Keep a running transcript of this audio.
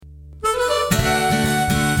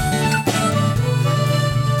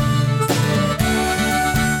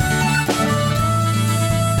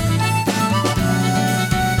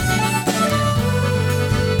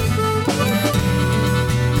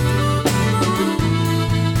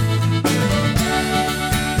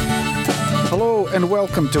and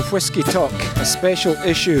welcome to Whisky Talk, a special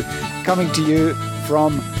issue coming to you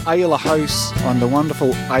from Islay House on the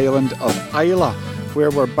wonderful island of Islay,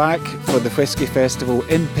 where we're back for the Whisky Festival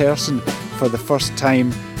in person for the first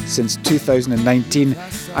time since 2019.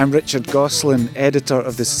 I'm Richard Gosselin, editor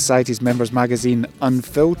of the Society's members magazine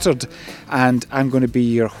Unfiltered, and I'm going to be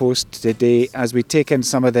your host today as we take in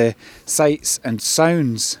some of the sights and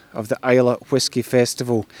sounds of the Islay Whisky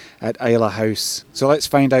Festival at Islay House. So let's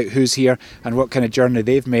find out who's here and what kind of journey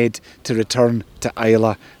they've made to return to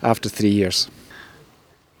Islay after 3 years.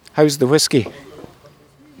 How's the whisky?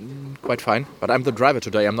 Quite fine, but I'm the driver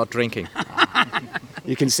today, I'm not drinking.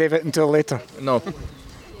 You can save it until later. No,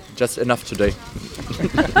 just enough today.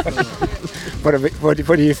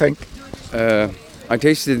 What do you think? I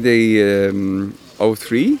tasted the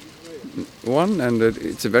 03 one, and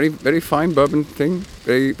it's a very, very fine bourbon thing.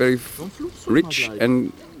 Very, very rich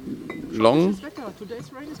and long,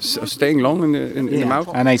 staying long in the mouth.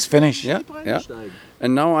 A nice finish. Yeah.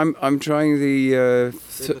 And now I'm trying the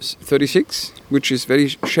 36, which is very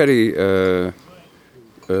sherry,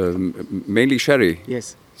 mainly sherry.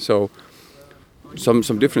 Yes. So some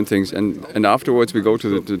different things, and afterwards we go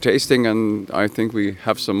to the tasting, and I think we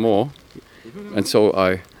have some more, and so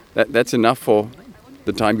that's enough for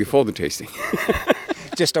the time before the tasting.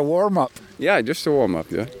 Just a warm up. Yeah, just a warm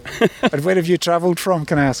up. Yeah. And where have you travelled from?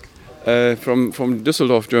 Can I ask? From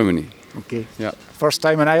Düsseldorf, Germany. Okay. Yeah. First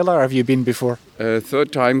time in Islay, or have you been before?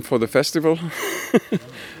 Third time for the festival,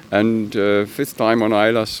 and fifth time on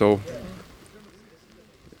Islay.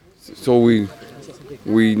 So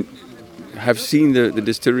we have seen the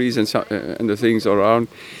distilleries and the things around,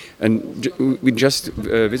 and we just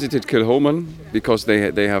visited Kilchoman because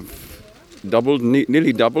they have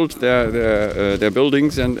nearly doubled their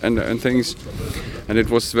buildings and things, and it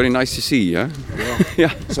was very nice to see. Yeah.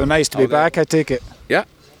 Yeah. So nice to be back, I take it. Yeah.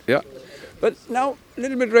 But now a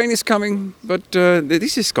little bit rain is coming, but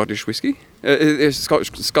this is Scottish whiskey. It's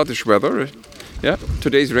Scottish weather. Yeah.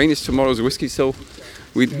 Today's rain is tomorrow's whiskey, so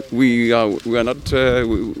we are not.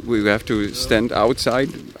 We have to stand outside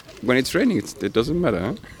when it's raining. It doesn't matter.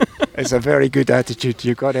 Huh? It's a very good attitude.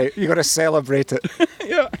 You got to celebrate it.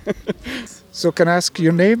 Yeah. So can I ask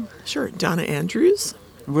your name? Sure, Donna Andrews.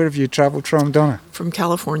 Where have you travelled from, Donna? From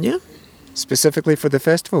California. Specifically for the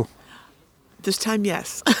festival? This time,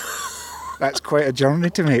 yes. That's quite a journey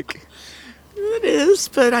to make. It is,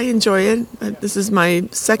 but I enjoy it. This is my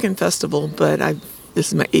second festival, but this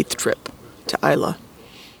is my 8th trip to Islay.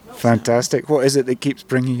 Fantastic. What is it that keeps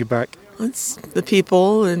bringing you back? It's the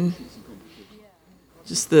people and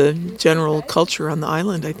just the general culture on the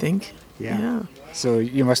island, I think. Yeah. So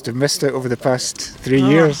you must have missed it over the past 3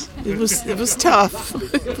 years. It was tough.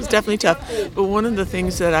 It was definitely tough. But one of the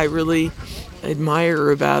things that I really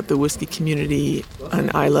admire about the whiskey community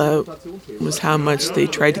on Islay was how much they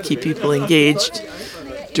tried to keep people engaged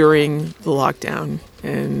during the lockdown.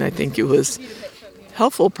 And I think it was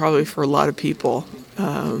helpful probably for a lot of people.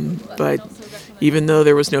 But even though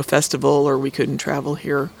there was no festival or we couldn't travel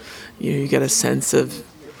here, you get a sense of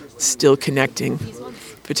still connecting,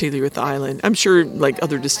 particularly with the island. I'm sure like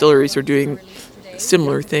other distilleries are doing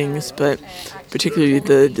similar things, but particularly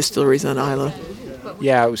the distilleries on Islay.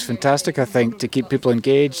 Yeah, it was fantastic, I think, to keep people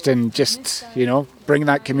engaged and just, bring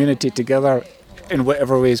that community together in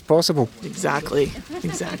whatever way is possible. Exactly.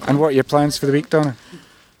 And what are your plans for the week, Donna?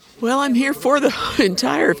 Well, I'm here for the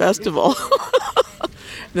entire festival.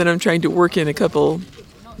 Then I'm trying to work in a couple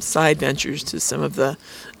side ventures to some of the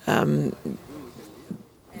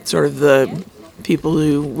sort of the people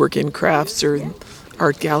who work in crafts or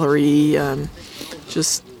art gallery,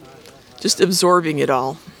 just absorbing it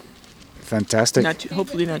all. Fantastic.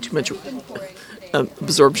 Hopefully not too much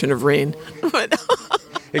absorption of rain. But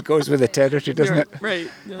it goes with the territory, doesn't it? Right.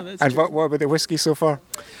 No, that's and true. what about the whiskey so far?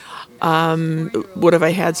 What have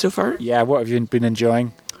I had so far? Yeah, what have you been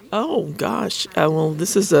enjoying? Oh, gosh. Well,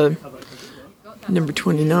 this is a number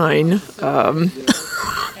 29. And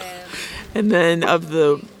then of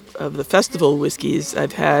the festival whiskeys,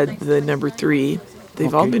 I've had the number 3.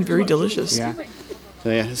 They've all been very delicious. Yeah. So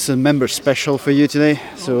it's a member special for you today.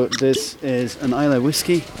 So this is an Islay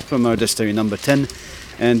whiskey from our distillery number 10,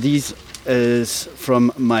 and these is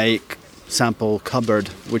from my sample cupboard,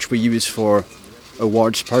 which we use for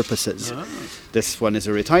awards purposes. This one is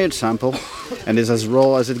a retired sample, and is as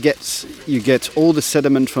raw as it gets. You get all the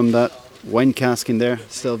sediment from that wine cask in there,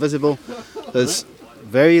 still visible. There's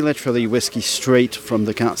very literally whiskey straight from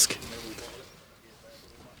the cask.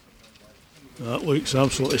 That looks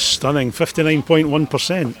absolutely stunning.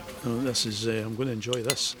 59.1%. Oh, this is. I'm going to enjoy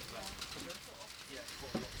this.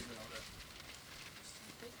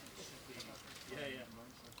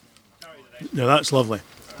 Now that's lovely,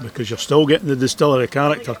 because you're still getting the distillery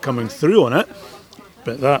character coming through on it,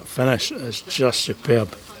 but that finish is just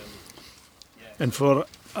superb. And for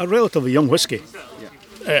a relatively young whisky,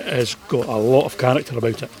 it has got a lot of character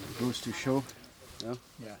about it. Goes to show.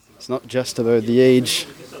 It's not just about the age.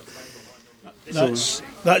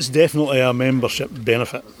 That's definitely a membership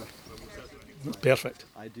benefit. That's perfect.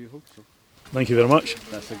 I do hope so. Thank you very much.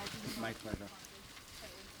 That's my pleasure.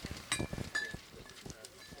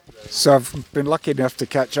 So I've been lucky enough to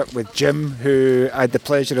catch up with Jim, who I had the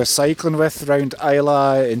pleasure of cycling with around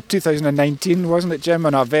Islay in 2019, wasn't it, Jim?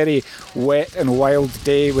 On a very wet and wild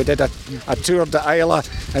day. We did a tour to Islay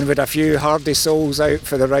and we had a few hardy souls out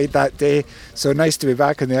for the ride that day. So nice to be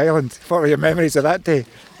back on the island. What were your memories of that day?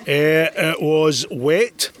 It was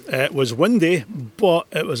wet, it was windy, but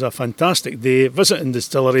it was a fantastic day visiting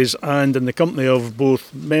distilleries and in the company of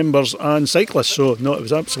both members and cyclists. So, no, it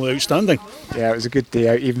was absolutely outstanding. Yeah, it was a good day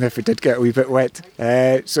out, even if it did get a wee bit wet.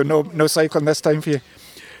 So no cycling this time for you?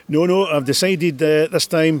 No, I've decided this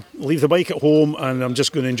time leave the bike at home and I'm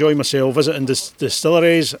just going to enjoy myself visiting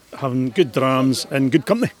distilleries, having good drams and good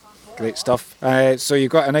company. Great stuff. So you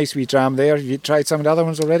got a nice wee dram there. Have you tried some of the other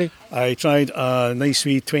ones already? I tried a nice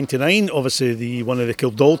wee 29, obviously one of the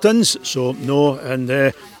Kildaltons. So no, and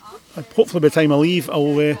hopefully by the time I leave,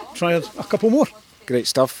 I'll try a couple more. Great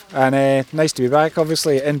stuff. And nice to be back,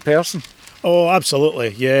 obviously, in person. Oh,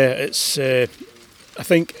 absolutely. Yeah, it's. I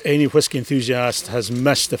think any whisky enthusiast has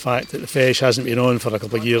missed the fact that the Feis hasn't been on for a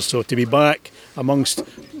couple of years. So to be back amongst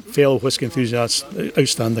fellow whisky enthusiasts,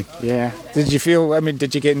 outstanding. Yeah. Did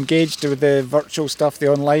you get engaged with the virtual stuff, the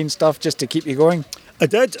online stuff, just to keep you going? I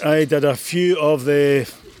did a few of the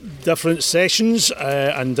different sessions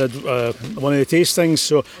and did one of the tastings.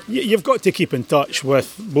 So you've got to keep in touch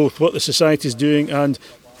with both what the Society's doing and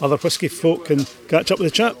other whisky folk can catch up with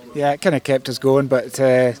the chat. Yeah, it kind of kept us going, but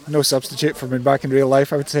no substitute for being back in real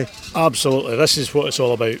life, I would say. Absolutely. This is what it's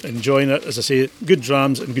all about. Enjoying it, as I say, good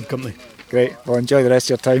drams and good company. Great. Well, enjoy the rest of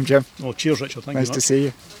your time, Jim. Oh, cheers, Richard. Thank you. Nice to see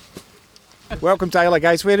you. Welcome to Islay,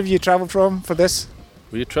 guys. Where have you travelled from for this?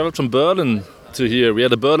 We travelled from Berlin to here. We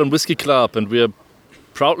had a Berlin Whisky Club and we are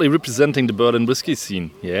proudly representing the Berlin whisky scene.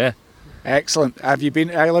 Yeah. Excellent. Have you been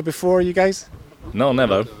to Islay before, you guys? No,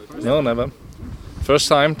 never. First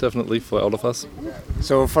time, definitely, for all of us.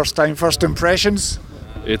 So first time, first impressions?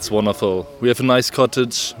 It's wonderful. We have a nice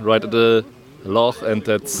cottage right at the loch and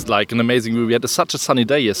that's like an amazing view. We had such a sunny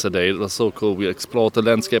day yesterday. It was so cool. We explored the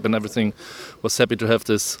landscape and everything. Was happy to have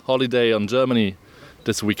this holiday on Germany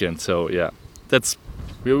this weekend. So yeah,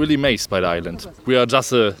 we're really amazed by the island. We are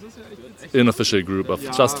just an unofficial group of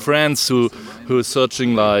just friends who are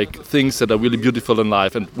searching like things that are really beautiful in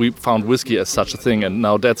life, and we found whiskey as such a thing, and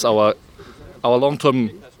now that's our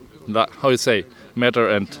long-term, matter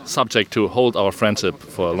and subject to hold our friendship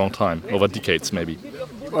for a long time, over decades maybe.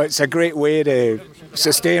 Well, it's a great way to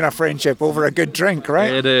sustain a friendship over a good drink,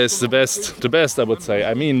 right? It is the best I would say.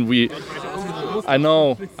 I mean, I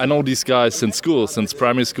know these guys since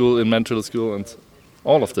primary school, in mental school, and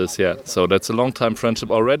all of this, yeah. So that's a long-time friendship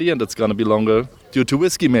already, and it's gonna be longer due to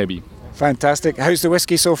whiskey maybe. Fantastic. How's the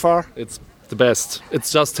whiskey so far? It's the best. It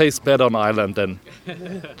just tastes better on island than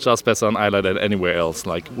anywhere else.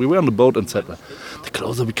 Like, we were on the boat and said, the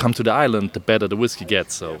closer we come to the island, the better the whiskey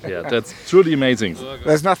gets. So yeah, that's truly amazing.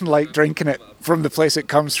 There's nothing like drinking it from the place it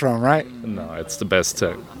comes from, right? No, it's the best,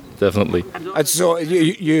 definitely. And so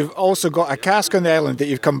you've also got a cask on the island that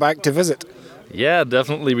you've come back to visit. Yeah,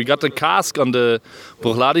 definitely. We got the cask on the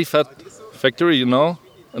Bruichladdich factory,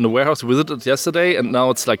 in the warehouse. We visited yesterday, and now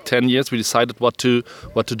it's like 10 years. We decided what to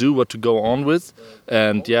go on with,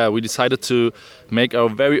 and yeah, we decided to make our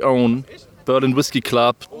very own Berlin Whisky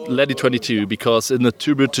Club Lady 22, because in a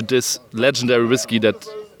tribute to this legendary whiskey that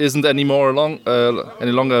isn't any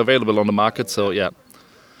longer available on the market. So yeah,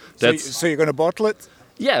 so you're going to bottle it?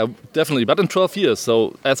 Yeah, definitely, but in 12 years.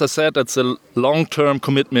 So as I said, that's a long-term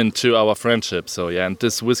commitment to our friendship. So yeah, and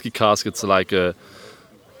this whiskey cask, it's like the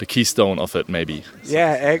keystone of it, maybe.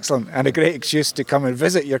 Yeah, excellent. And a great excuse to come and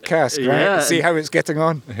visit your cask, right? Yeah. See how it's getting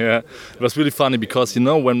on. Yeah, it was really funny because,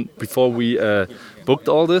 before we booked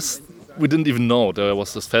all this, we didn't even know there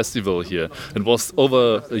was this festival here. It was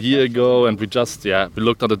over a year ago, and we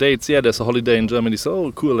looked at the dates. Yeah, there's a holiday in Germany,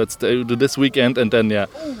 so cool, let's do this weekend. And then,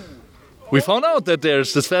 we found out that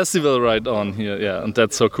there's this festival right on here, and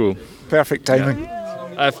that's so cool. Perfect timing.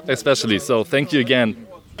 Especially, so thank you again.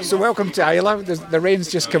 So welcome to Islay. The rain's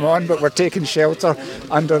just come on, but we're taking shelter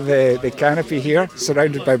under the canopy here,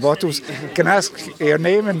 surrounded by bottles. Can I ask your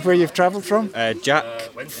name and where you've travelled from? Jack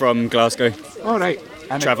from Glasgow. All right.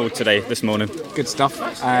 travelled today, this morning. Good stuff.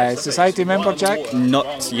 Society member, Jack?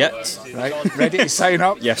 Not yet. Right. Ready to sign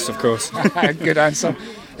up? Yes, of course. Good answer.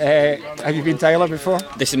 Have you been to Islay before?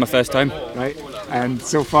 This is my first time. Right. And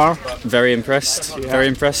so far? Very impressed. Yeah. Very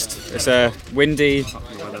impressed. It's windy,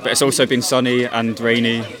 but it's also been sunny and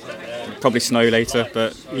rainy. Probably snow later,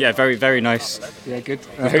 but yeah, very, very nice. Yeah, good.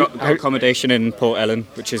 We've got accommodation in Port Ellen,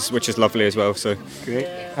 which is lovely as well. So great.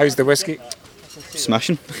 How's the whiskey?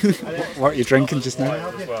 Smashing. What are you drinking just now?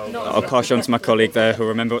 I'll pass you on to my colleague there who'll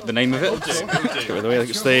remember the name of it.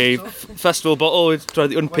 It's the festival bottle. We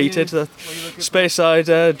tried the unpeated, the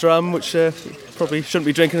Speyside dram, which probably shouldn't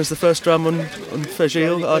be drinking as the first dram on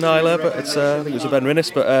Fegil on Islay, but it's I think it was a Ben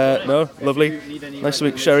Rinnis, but no, lovely. Nice to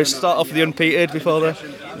make sherry. Start off with the unpeated before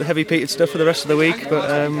the heavy peated stuff for the rest of the week,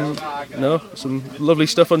 but no, some lovely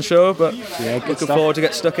stuff on show, but looking forward to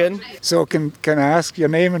get stuck in. So can I ask your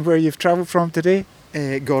name and where you've travelled from today?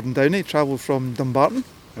 Gordon Downey, travelled from Dumbarton.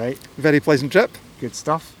 Right. Very pleasant trip. Good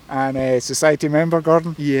stuff. And a society member,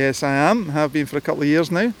 Gordon? Yes, I am. Have been for a couple of years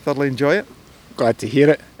now. Thoroughly enjoy it. Glad to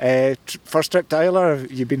hear it. First trip to Islay, or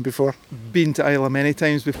have you been before? Been to Islay many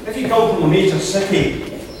times before. If you come from a major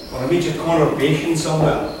city or a major conurbation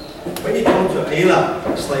somewhere, when you come to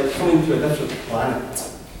Islay, it's like coming to a different planet.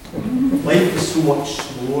 Life is so much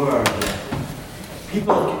slower.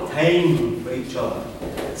 People get time for each other.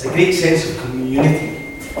 It's a great sense of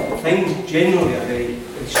community. Things generally are very,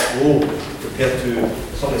 very slow compared to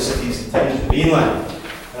some of the cities and towns in the mainland.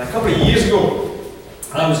 And a couple of years ago,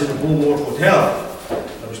 I was in the Bowmore Hotel.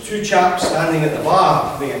 There was two chaps standing at the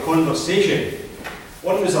bar having a conversation.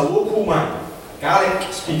 One was a local man, a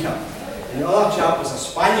Gaelic speaker, and the other chap was a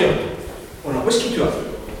Spaniard on a whisky tour.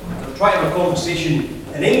 They were trying to have a conversation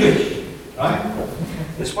in English, right?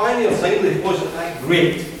 The Spaniard's English wasn't that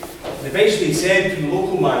great. And eventually said to the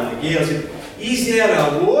local man, the Gael, said, "Is there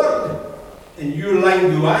a word in your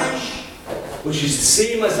language which is the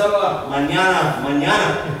same as our mañana,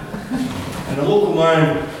 mañana?" And the local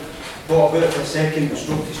man thought about it for a second and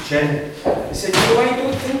stroked his chin. He said, "You know, I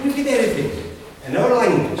don't think we get anything in our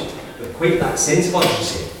language with quite that sense of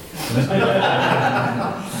urgency."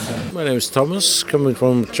 My name is Thomas, coming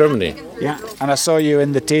from Germany. Yeah, and I saw you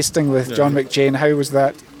in the tasting with John McChain. How was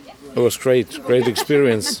that? It was great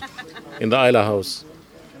experience in the Islay House.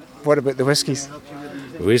 What about the whiskies?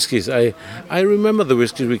 Whiskies, I remember the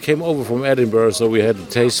whiskies. We came over from Edinburgh, so we had a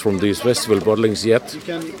taste from these festival bottlings yet.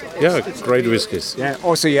 Yeah, great whiskies. Yeah.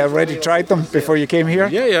 Also, you already tried them before you came here?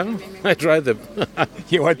 Yeah, I tried them.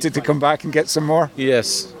 You wanted to come back and get some more?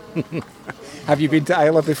 Yes. Have you been to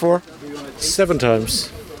Islay before? 7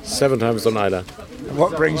 times. 7 times on Islay.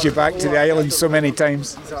 What brings you back to the island so many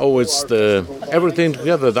times? Oh, it's everything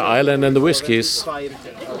together, the island and the whiskies,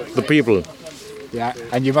 the people. Yeah,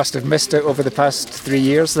 and you must have missed it over the past 3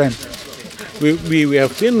 years then? We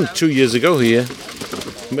have been 2 years ago here,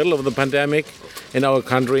 middle of the pandemic. In our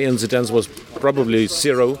country, incidence was probably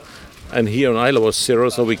 0, and here in Islay was 0,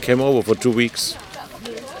 so we came over for 2 weeks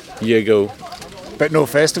a year ago. But no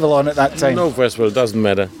festival on at that time? No festival, doesn't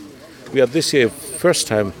matter. We are this year first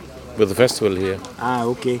time with the festival here. Ah,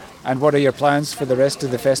 okay. And what are your plans for the rest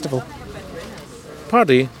of the festival?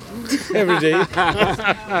 Party every day.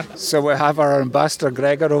 So we have our ambassador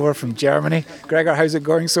Gregor over from Germany. Gregor, how's it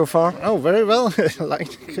going so far? Oh, very well.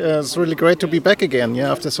 It's really great to be back again,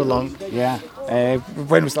 after so long. Yeah.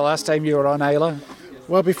 When was the last time you were on Islay?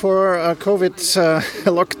 Well, before COVID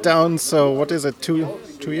lockdown, so what is it,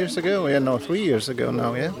 2 years ago? Yeah, no, 3 years ago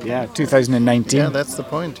now, yeah? Yeah, 2019. Yeah, that's the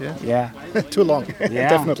point, yeah. Yeah. Too long, yeah.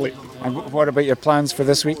 Definitely. And what about your plans for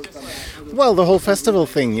this week? Well, the whole festival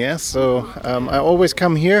thing, yeah. So I always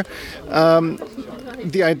come here.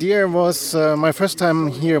 The idea was, my first time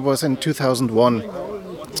here was in 2001.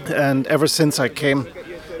 And ever since I came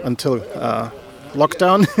until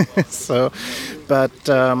lockdown. But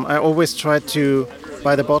I always try to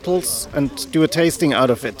buy the bottles and do a tasting out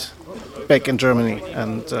of it back in Germany.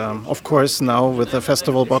 And of course now with the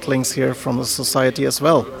festival bottlings here from the society as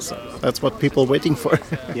well. So that's what people are waiting for.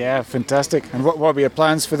 Yeah, fantastic. And what were your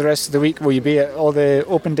plans for the rest of the week? Will you be at all the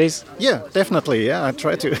open days? Yeah, definitely. Yeah, I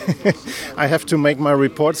try to. I have to make my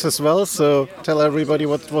reports as well. So tell everybody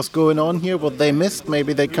what was going on here, what they missed.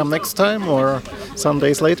 Maybe they come next time or some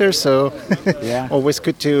days later. So yeah, always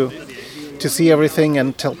good to see everything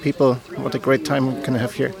and tell people what a great time we can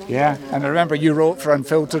have here. Yeah, and I remember you wrote for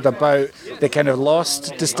Unfiltered about the kind of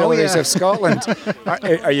lost distilleries of Scotland.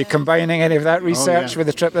 Are you combining any of that research with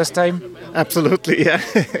the trip this time? Absolutely, yeah.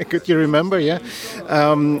 Good you remember, yeah.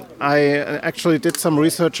 I actually did some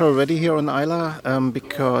research already here on Islay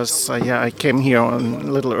because I came here a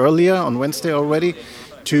little earlier, on Wednesday already,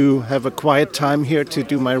 to have a quiet time here to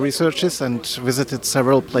do my researches, and visited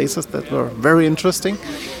several places that were very interesting.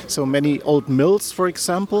 So many old mills, for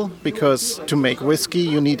example, because to make whiskey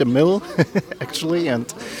you need a mill, actually,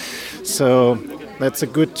 and so that's a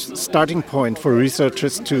good starting point for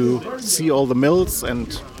researchers to see all the mills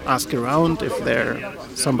and ask around if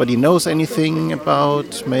somebody knows anything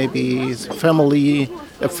about maybe family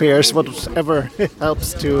affairs, whatever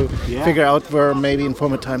helps to figure out where maybe in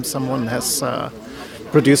former times someone has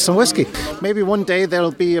produced some whiskey. Maybe one day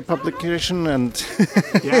there'll be a publication and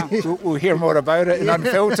we'll hear more about it in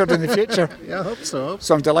Unfiltered in the future. Yeah, I hope so.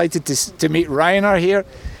 So I'm delighted to meet Rainer here.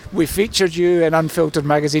 We featured you in Unfiltered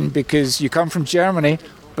magazine because you come from Germany,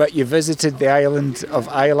 but you visited the island of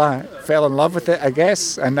Islay, fell in love with it, I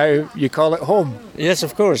guess, and now you call it home. Yes,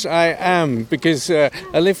 of course, I am, because I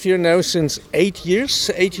lived here now since 8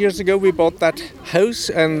 years. 8 years ago we bought that house,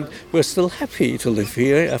 and we're still happy to live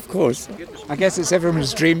here, of course. I guess it's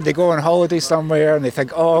everyone's dream. They go on holiday somewhere and they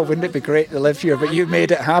think, oh, wouldn't it be great to live here? But you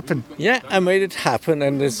made it happen. Yeah, I made it happen,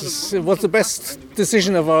 and it was the best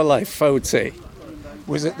decision of our life, I would say.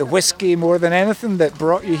 Was it the whiskey more than anything that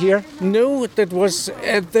brought you here? No, that was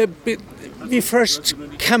we first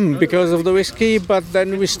come because of the whiskey, but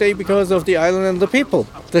then we stay because of the island and the people.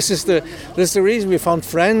 This is the reason. We found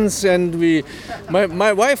friends, and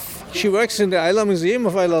my wife, she works in the Islay Museum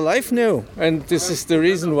of Islay Life now, and this is the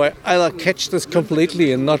reason why Islay catched us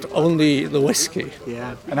completely, and not only the whiskey.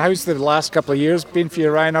 Yeah. And how's the last couple of years been for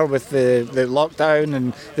you, Rainer, with the lockdown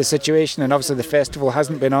and the situation, and obviously the festival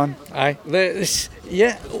hasn't been on?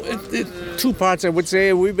 Two parts, I would say.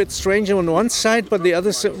 A wee bit strange on one side, but the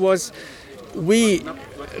other was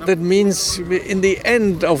that means in the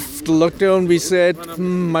end of the lockdown we said,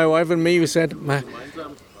 my wife and me, we said,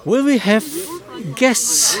 will we have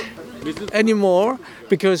guests anymore?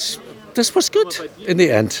 Because this was good in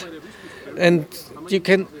the end. And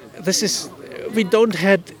we don't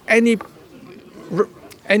had any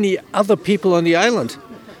other people on the island.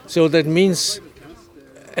 So that means,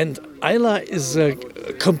 and Islay is a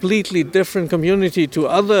completely different community to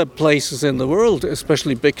other places in the world,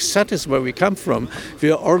 especially big cities where we come from. We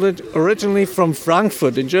are originally from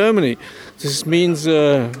Frankfurt in Germany. This means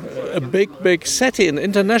a big city, an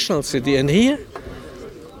international city. And here,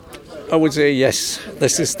 I would say, yes,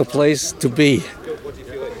 this is the place to be.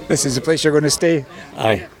 This is the place you're going to stay?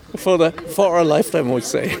 Aye, for our lifetime, I would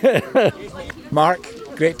say. Mark,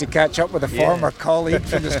 great to catch up with a former colleague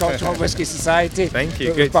from the Scotch Malt Whisky Society. Thank you.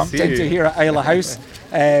 That we bumped into here at Islay House.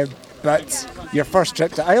 But your first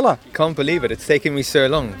trip to Islay? Can't believe it. It's taken me so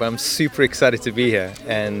long, but I'm super excited to be here.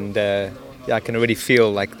 And I can already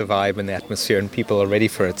feel like the vibe and the atmosphere, and people are ready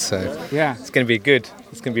for it. So it's going to be good.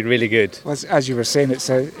 It's going to be really good. Well, as you were saying, it's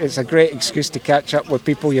a great excuse to catch up with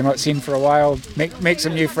people you've not seen for a while, make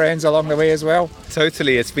some new friends along the way as well.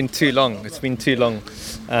 Totally. It's been too long.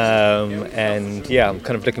 And I'm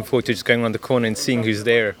kind of looking forward to just going around the corner and seeing who's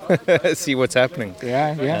there, see what's happening.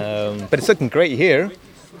 But it's looking great here.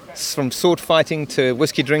 From sword fighting to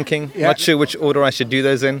whiskey drinking. Not sure which order I should do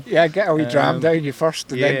those in. Yeah, get a wee dram down you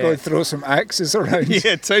first, and then go and throw some axes around.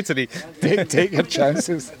 Yeah, totally. Take your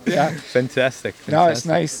chances. Yeah. Fantastic. No, it's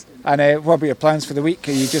nice. And what about your plans for the week?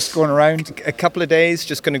 Are you just going around? A couple of days,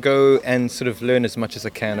 just going to go and sort of learn as much as I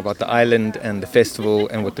can about the island and the festival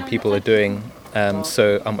and what the people are doing.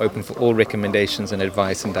 So I'm open for all recommendations and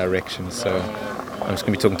advice and directions. So I'm just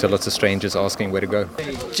going to be talking to lots of strangers, asking where to go.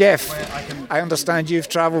 Jeff, I understand you've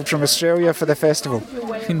travelled from Australia for the festival.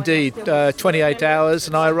 Indeed, 28 hours,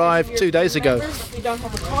 and I arrived 2 days ago.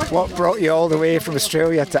 What brought you all the way from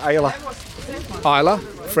Australia to Islay? Islay,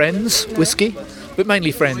 friends, whiskey, but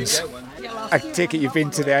mainly friends. I take it you've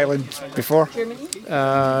been to the island before?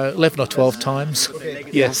 11 or 12 times,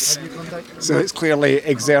 yes. So it's clearly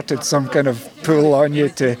exerted some kind of pull on you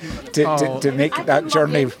to make that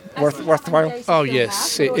journey worthwhile? Oh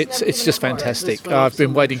yes, it's just fantastic. I've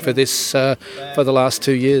been waiting for this for the last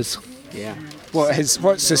 2 years. Yeah.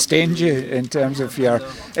 What sustained you in terms of your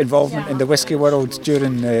involvement in the whisky world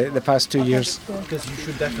during the past 2 years?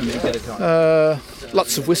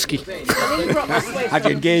 Lots of whisky. Have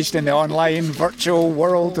you engaged in the online virtual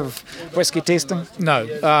world of whisky tasting? No,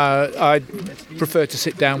 I prefer to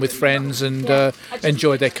sit down with friends and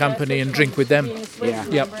enjoy their company and drink with them. Yeah.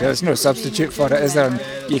 Yep. There's no substitute for it, is there? And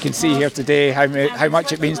you can see here today how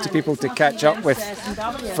much it means to people to catch up with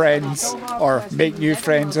friends or make new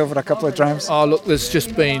friends over a couple of drams. Oh, look, there's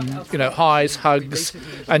just been highs, hugs,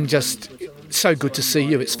 and just so good to see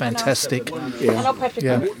you. It's fantastic.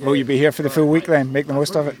 Yeah. Will you be here for the full week then? Make the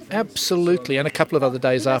most of it? Absolutely, and a couple of other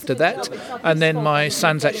days after that. And then my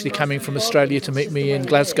son's actually coming from Australia to meet me in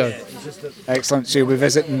Glasgow. Excellent. So you'll be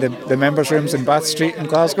visiting the members' rooms in Bath Street in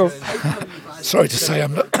Glasgow? Sorry to say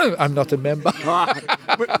I'm not a member.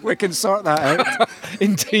 We can sort that out.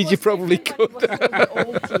 Indeed, you probably could.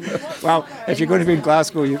 Well, if you're going to be in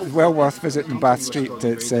Glasgow, it's well worth visiting Bath Street.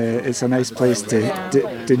 It's a nice place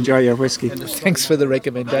to enjoy your whisky. Thanks for the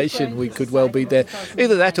recommendation. We could well be there.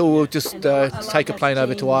 Either that or we'll just take a plane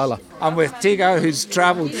over to Islay. I'm with Tiga, who's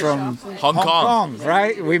travelled from Hong Kong,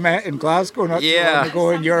 right? We met in Glasgow not too long ago,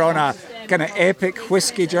 and you're on a kind of epic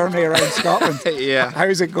whisky journey around Scotland. Yeah.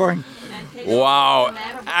 How's it going? Wow.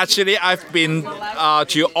 Actually, I've been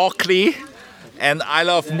to Ockley and I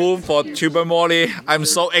love move for Tobermory. I'm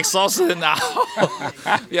so exhausted now.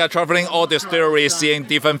 Yeah, traveling all distilleries, seeing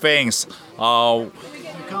different things.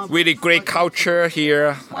 Really great culture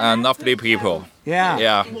here and lovely people. Yeah.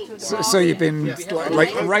 Yeah. So you've been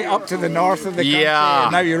like right up to the north of the country. Yeah.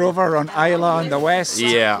 And now you're over on Islay in the west.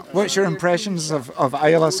 Yeah. What's your impressions of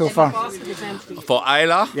Islay so far? For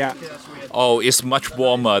Islay? Yeah. Oh, it's much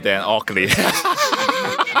warmer than Ockley.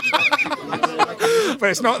 But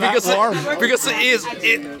it's not that warm. Because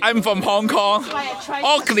I'm from Hong Kong.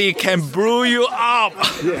 Ockley can brew you up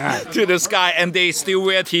to the sky, and they still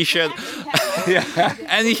wear t-shirt. Yeah.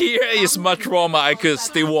 And here is much warmer. I could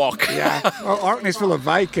still walk. Yeah. Well, Orkney's full of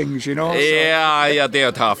Vikings, you know. Yeah, they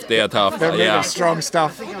are tough. They're made of strong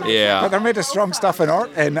stuff. Yeah. But they're made of strong stuff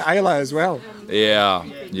in Islay as well. Yeah.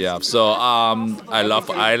 So I love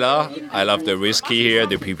Islay. I love the whiskey here,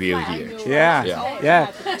 the people here. Yeah.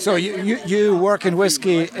 So you work in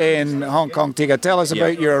whiskey in Hong Kong, Tiga. Tell us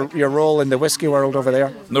about your role in the whiskey world over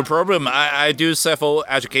there. No problem. I do several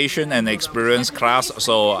education and experience class,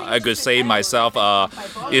 so I could say myself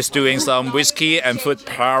is doing some whiskey and food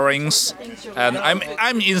pairings, and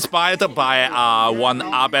I'm inspired by one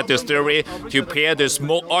Arbet distillery to pair the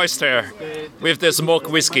smoked oyster with the smoked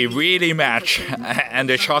whiskey, really match. And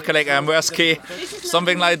the chocolate and whiskey,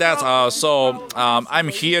 something like that. So I'm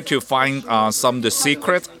here to find some of the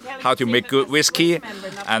secret how to make good whiskey,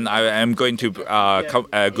 and I am going to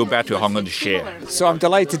go back to Hong Kong to share. So I'm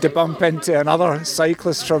delighted to bump into another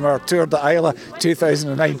cyclist from our Tour de Islay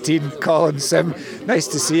 2019, Colin Sim. Nice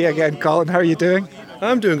to see you again, Colin. How are you doing?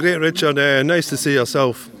 I'm doing great, Richard. Nice to see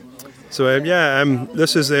yourself. So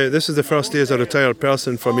this is the first day as a retired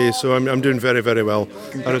person for me. So I'm doing very, very well.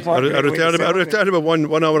 I retired about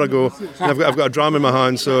one hour ago. And I've got a dram in my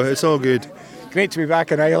hand, so it's all good. Great to be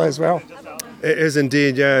back in Islay as well. It is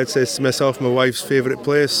indeed, yeah. It's myself and my wife's favourite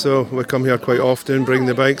place. So we come here quite often, bring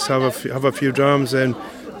the bikes, have a few drams, and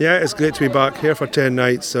yeah, it's great to be back here for 10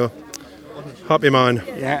 nights. So happy man.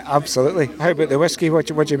 Yeah, absolutely. How about the whiskey? What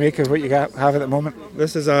do you make of what you have at the moment?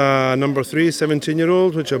 This is a number 3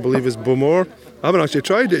 17-year-old, which I believe is Bowmore. I haven't actually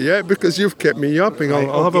tried it yet because you've kept me yapping.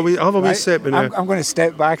 I'll have a wee sip. I'm going to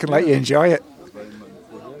step back and let you enjoy it.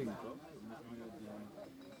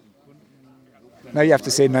 Now you have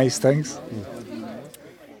to say nice things.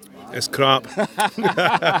 It's crap.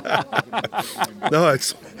 No,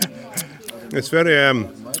 it's very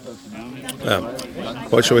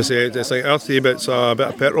what shall we say? It's like earthy, but it's a bit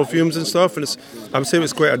of petrol fumes and stuff, and I would say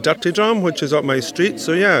it's quite a dirty dram, which is up my street.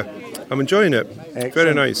 So yeah, I'm enjoying it. Excellent.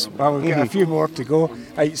 Very nice. Well, we've got a few more to go.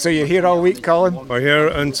 So you're here all week, Colin? We're here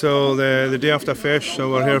until the day after Fish,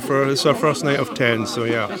 so we're here it's our first night of 10. So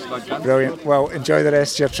yeah. Brilliant. Well, enjoy the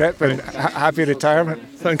rest of your trip and happy retirement.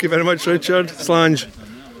 Thank you very much, Richard. Slange.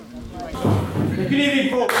 Good evening,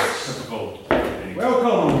 folks.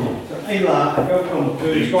 Welcome to Islay and welcome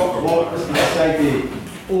to Scott Rock beside the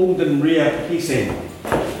old and rare casing.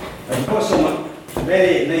 I've got some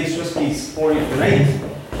very nice whiskies for you tonight,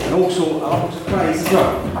 and also a surprise as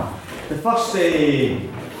well. The first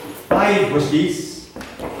 5 whiskies,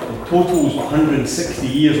 the total's 160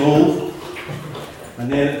 years old,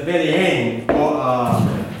 and then at the very end we've got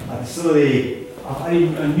a distillery,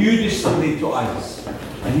 a new distillery to us,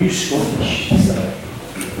 a new Scottish distillery.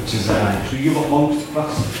 So you've got amongst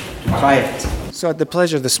us to try it. So I had the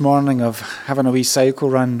pleasure this morning of having a wee cycle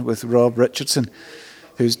run with Rob Richardson,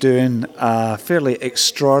 who's doing a fairly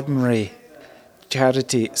extraordinary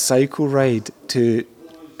charity cycle ride to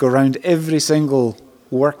go around every single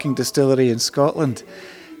working distillery in Scotland.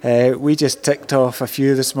 We just ticked off a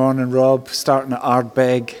few this morning, Rob, starting at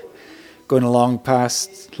Ardbeg, going along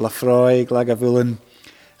past Laphroaig, Lagavulin.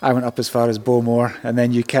 I went up as far as Bowmore, and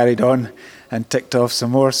then you carried on and ticked off some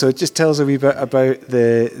more. So it just tells a wee bit about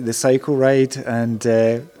the cycle ride and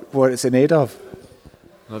what it's in aid of.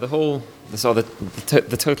 Well,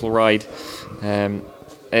 the total ride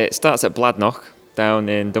It starts at Bladnoch down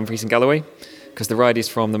in Dumfries and Galloway, because the ride is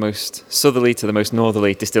from the most southerly to the most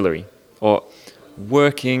northerly distillery, or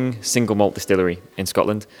working single malt distillery in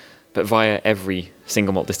Scotland, but via every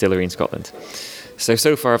single malt distillery in Scotland.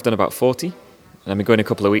 So far I've done about 40, and I've been going a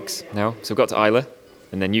couple of weeks now. So we've got to Islay,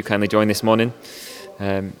 and then you kindly joined this morning.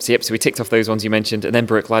 So we ticked off those ones you mentioned, and then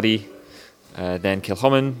Birkladdy, then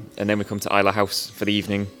Kilchoman, and then we come to Islay House for the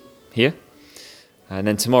evening here. And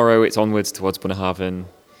then tomorrow it's onwards towards Bunnahabhain,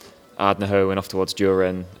 Ardnahoe, and off towards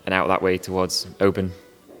Duren, and out that way towards Oban.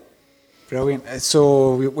 Brilliant.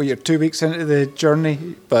 So you're 2 weeks into the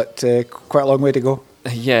journey, but quite a long way to go.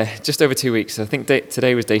 Yeah, just over 2 weeks. I think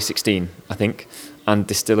today was day 16, I think, and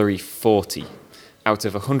distillery 40 out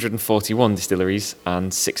of 141 distilleries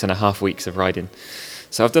and 6.5 weeks of riding.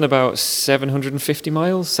 So I've done about 750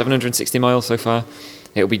 miles, 760 miles so far.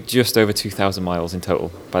 It'll be just over 2,000 miles in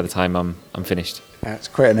total by the time I'm finished. It's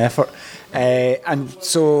quite an effort. And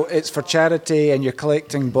so it's for charity, and you're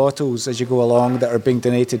collecting bottles as you go along that are being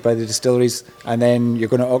donated by the distilleries, and then you're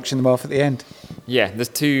going to auction them off at the end? Yeah, there's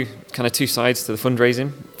two sides to the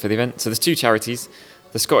fundraising for the event. So there's two charities,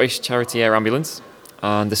 the Scottish Charity Air Ambulance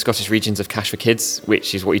and the Scottish Regions of Cash for Kids,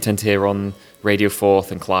 which is what you tend to hear on Radio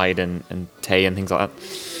Forth and Clyde and Tay and things like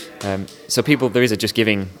that. So there is a Just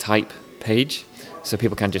Giving type page, so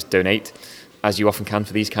people can just donate, as you often can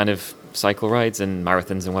for these kind of cycle rides and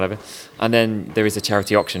marathons and whatever. And then there is a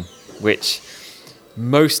charity auction, which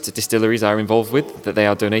most distilleries are involved with, that they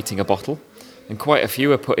are donating a bottle. And quite a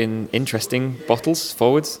few are putting interesting bottles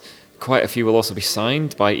forwards. Quite a few will also be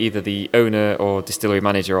signed by either the owner or distillery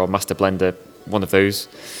manager or master blender, one of those.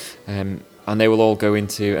 And they will all go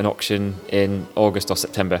into an auction in August or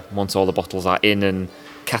September, once all the bottles are in and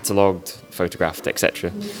catalogued, photographed,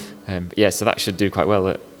 etc. So that should do quite well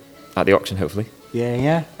at the auction, hopefully.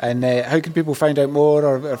 Yeah. And how can people find out more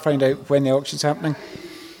or find out when the auction's happening?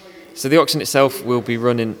 So the auction itself will be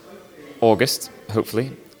run in August,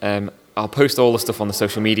 hopefully. I'll post all the stuff on the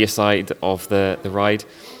social media side of the ride.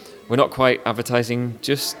 We're not quite advertising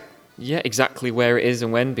just yet exactly where it is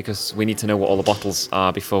and when, because we need to know what all the bottles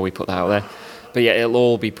are before we put that out there. But yeah, it'll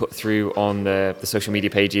all be put through on the social media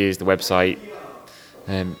pages, the website.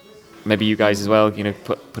 Maybe you guys as well,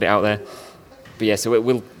 put it out there. But yeah, so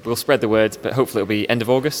we'll spread the word, but hopefully it'll be end of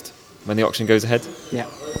August when the auction goes ahead. Yeah.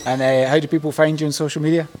 And how do people find you on social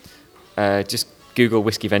media? Just Google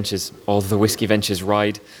Whiskey Ventures or the Whiskey Ventures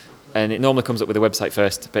ride, and it normally comes up with the website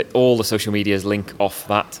first, but all the social medias link off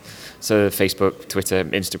that. So Facebook, Twitter,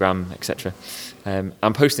 Instagram, etc.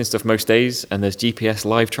 I'm posting stuff most days, and there's GPS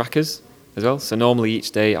live trackers as well. So normally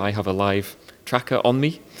each day I have a live tracker on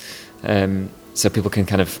me, so people can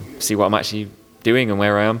kind of see what I'm actually doing and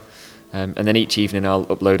where I am. And then each evening I'll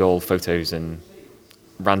upload all photos and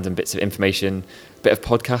random bits of information, a bit of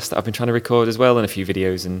podcast that I've been trying to record as well, and a few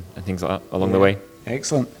videos and things like that along the way.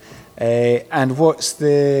 Excellent. And what's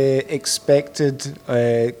the expected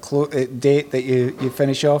date that you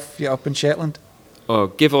finish off? You're up in Shetland?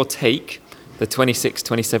 Give or take the 26th,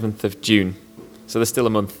 27th of June. So there's still a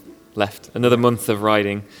month left. Another month of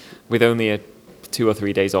riding with only 2 or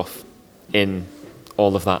 3 days off in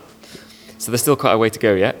all of that. So there's still quite a way to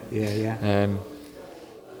go yet. Yeah.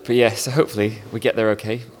 But yeah, so hopefully we get there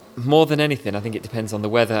okay. More than anything, I think it depends on the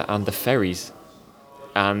weather and the ferries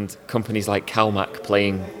and companies like Calmac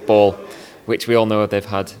playing ball, which we all know they've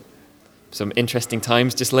had some interesting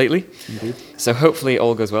times just lately. Indeed. So hopefully it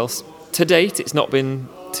all goes well. To date, it's not been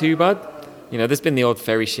too bad. There's been the odd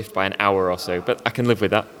ferry shift by an hour or so, but I can live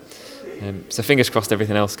with that. So fingers crossed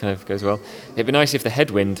everything else kind of goes well. It'd be nice if the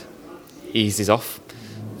headwind eases off.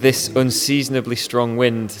 This unseasonably strong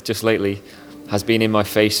wind just lately has been in my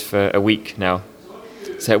face for a week now.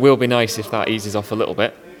 So it will be nice if that eases off a little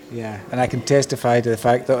bit. Yeah, and I can testify to the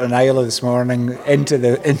fact that on Islay this morning, into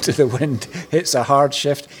the wind, it's a hard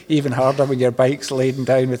shift, even harder when your bike's laden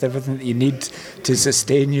down with everything that you need to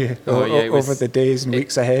sustain you over the days and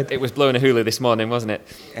weeks ahead. It was blowing a hula this morning, wasn't it?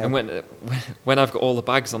 Yeah. And when I've got all the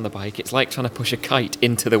bags on the bike, it's like trying to push a kite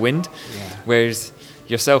into the wind. Yeah. Whereas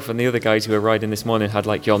yourself and the other guys who were riding this morning had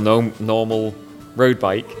like your normal road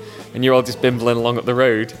bike, and you're all just bimbling along up the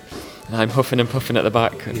road. And I'm huffing and puffing at the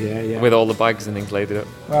back with all the bags and things loaded up.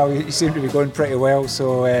 Well, you seem to be going pretty well,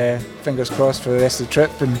 so fingers crossed for the rest of the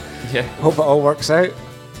trip, and hope it all works out.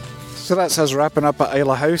 So that's us wrapping up at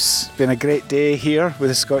Islay House. Been a great day here with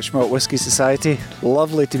the Scotch Malt Whisky Society.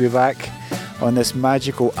 Lovely to be back on this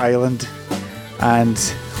magical island, and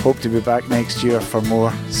hope to be back next year for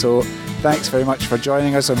more. So thanks very much for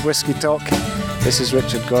joining us on Whisky Talk. This is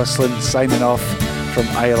Richard Gosling signing off from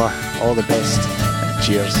Islay. All the best and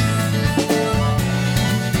cheers.